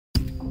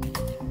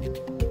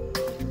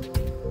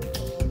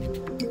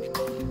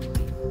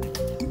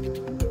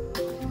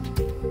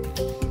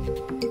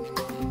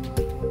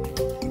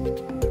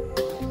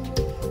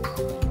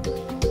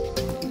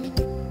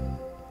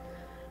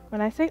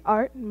When I say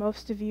art,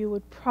 most of you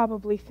would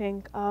probably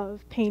think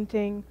of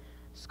painting,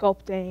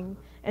 sculpting,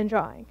 and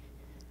drawing.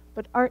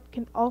 But art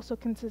can also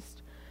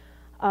consist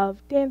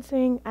of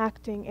dancing,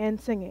 acting, and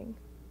singing.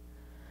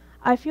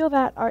 I feel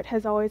that art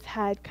has always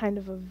had kind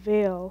of a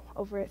veil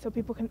over it, so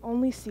people can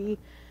only see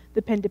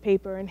the pen to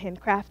paper and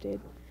handcrafted,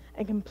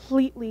 and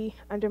completely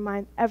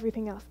undermine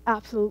everything else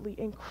absolutely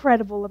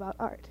incredible about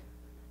art.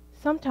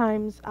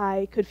 Sometimes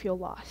I could feel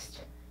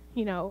lost.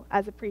 You know,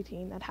 as a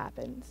preteen, that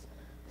happens.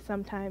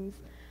 Sometimes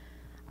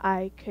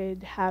I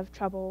could have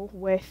trouble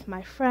with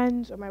my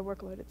friends or my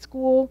workload at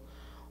school,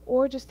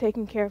 or just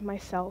taking care of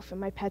myself and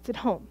my pets at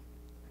home.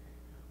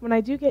 When I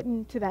do get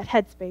into that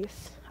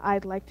headspace,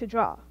 I'd like to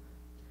draw.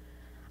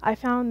 I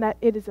found that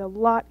it is a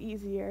lot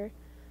easier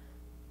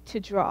to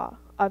draw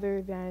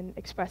other than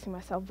expressing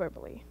myself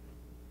verbally.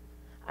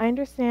 I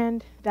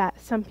understand that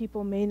some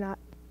people may not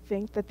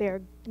think that they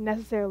are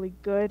necessarily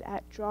good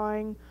at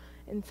drawing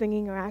and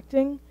singing or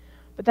acting,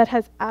 but that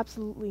has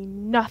absolutely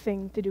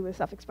nothing to do with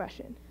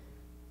self-expression.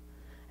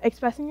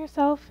 Expressing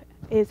yourself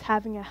is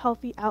having a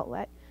healthy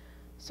outlet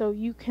so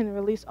you can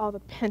release all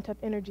the pent-up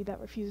energy that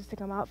refuses to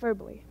come out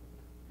verbally.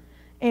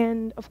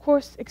 And of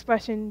course,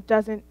 expression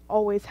doesn't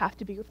always have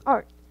to be with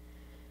art.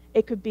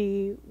 It could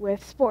be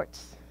with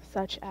sports,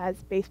 such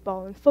as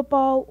baseball and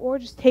football, or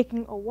just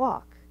taking a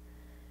walk.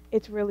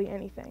 It's really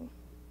anything.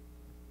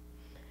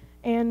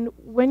 And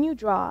when you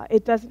draw,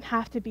 it doesn't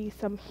have to be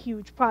some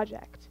huge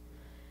project.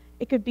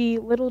 It could be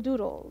little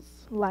doodles,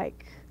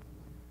 like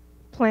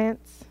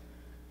plants,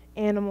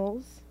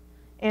 animals,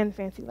 and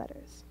fancy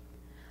letters.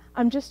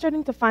 I'm just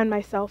starting to find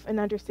myself and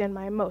understand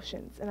my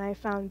emotions, and I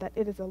found that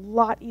it is a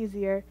lot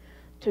easier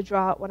to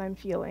draw out what I'm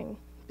feeling,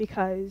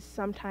 because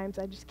sometimes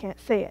I just can't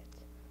say it.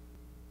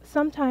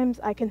 Sometimes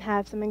I can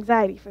have some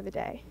anxiety for the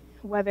day,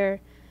 whether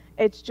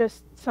it's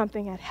just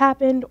something had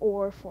happened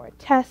or for a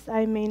test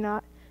I may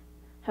not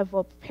have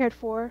well prepared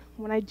for.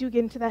 When I do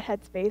get into that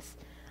headspace,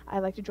 I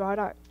like to draw out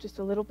art, just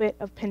a little bit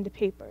of pen to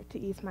paper to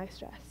ease my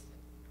stress.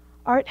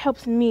 Art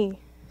helps me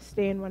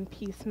stay in one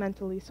piece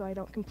mentally so I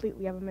don't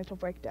completely have a mental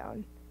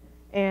breakdown.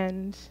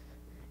 And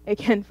it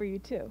can for you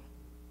too.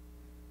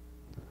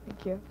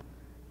 Thank you.